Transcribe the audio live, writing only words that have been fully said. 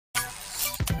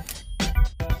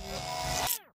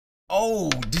Oh,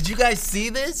 did you guys see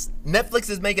this? Netflix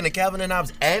is making a Calvin and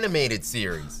Hobbes animated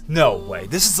series. No way.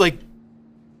 This is like...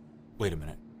 Wait a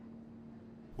minute.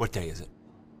 What day is it?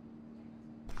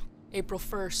 April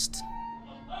 1st.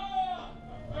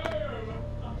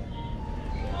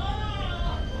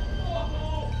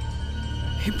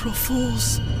 April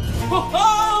Fools.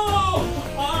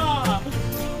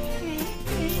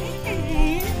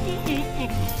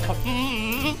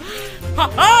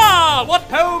 Ha-ha! What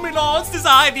homely lords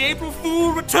design the April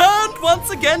Fool returned once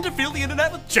again to fill the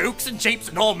internet with jokes and japes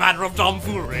and all manner of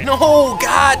tomfoolery. No,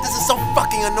 God, this is so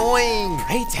fucking annoying.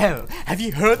 Pray tell, have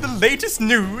you heard the latest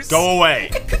news? Go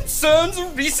away. It concerns a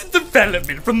recent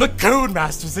development from the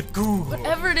codemasters at Google.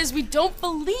 Whatever it is, we don't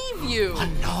believe you. A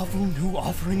novel new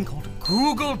offering called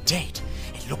Google Date.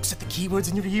 It looks at the keywords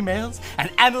in your emails and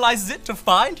analyzes it to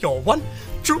find your one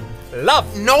true love.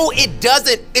 No, it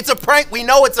doesn't. It's a prank. We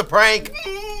know it's a prank.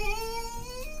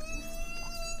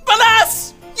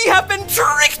 Alas! Ye have been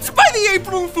tricked by the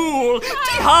April Fool!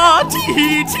 Tee-ha,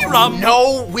 tee-hee, tee-rum!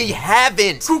 No, we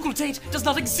haven't. Google Date does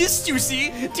not exist, you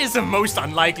see. 'Tis a most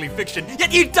unlikely fiction,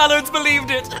 yet ye dullards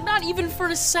believed it. Not even for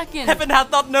a second. Heaven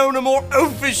hath not known a more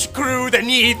oafish crew than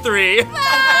ye three.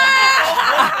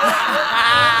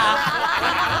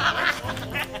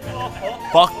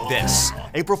 Fuck this.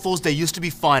 April Fool's Day used to be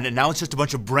fun, and now it's just a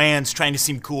bunch of brands trying to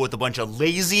seem cool with a bunch of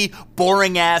lazy,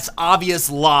 boring-ass, obvious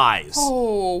lies.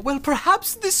 Oh, well,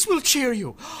 perhaps this will cheer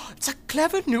you. It's a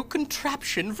clever new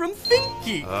contraption from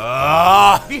Thinky.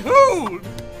 Behold!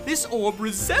 This orb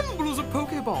resembles a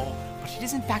Pokeball, but it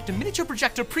is in fact a miniature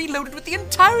projector preloaded with the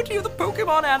entirety of the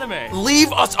Pokemon anime.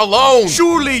 Leave us alone.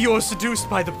 Surely you're seduced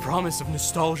by the promise of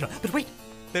nostalgia. But wait,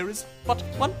 there is but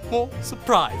one more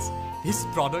surprise. This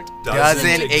product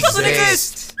Doesn't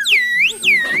exist.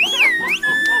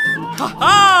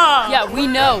 Ha-ha! Yeah, we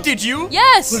know. Did you?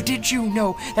 Yes. Well, did you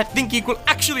know that ThinkGeek will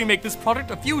actually make this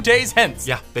product a few days hence?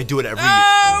 Yeah, they do it every year.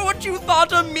 Ah, what you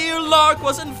thought a mere lark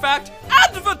was in fact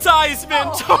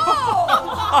advertisement!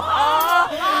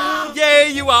 Yay,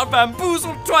 you are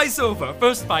bamboozled twice over.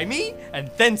 First by me, and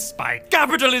thence by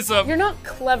capitalism. You're not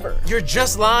clever. You're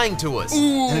just lying to us.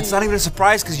 And it's not even a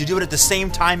surprise because you do it at the same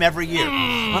time every year.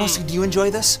 Honestly, do you enjoy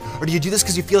this? Or do you do this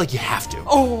because you feel like you have to?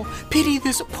 Oh, pity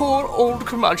this poor old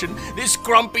curmudgeon. This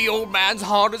grumpy old man's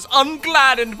heart is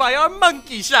ungladdened by our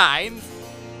monkey shines.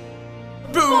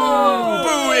 Boo!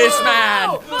 Boo this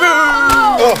man!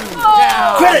 Boo!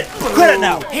 Quit it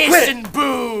now! Hiss and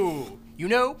boo! You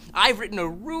know, I've written a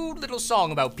rude little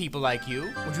song about people like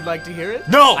you. Would you like to hear it?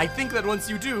 No! I think that once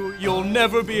you do, you'll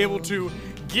never be able to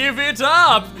give it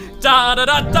up! Da da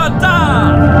da da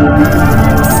da!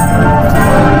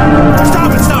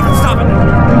 Stop it, stop it, stop it!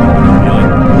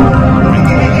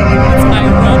 It's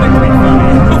ironically funny.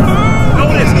 No,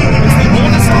 it isn't. It's the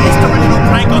oldest, most original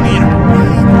prank on the internet.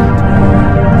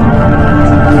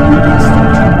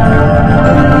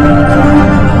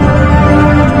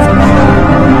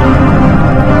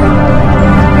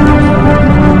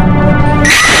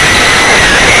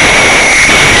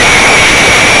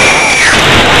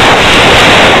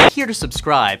 Here to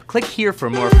subscribe, click here for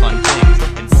more fun things,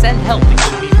 and send help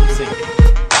to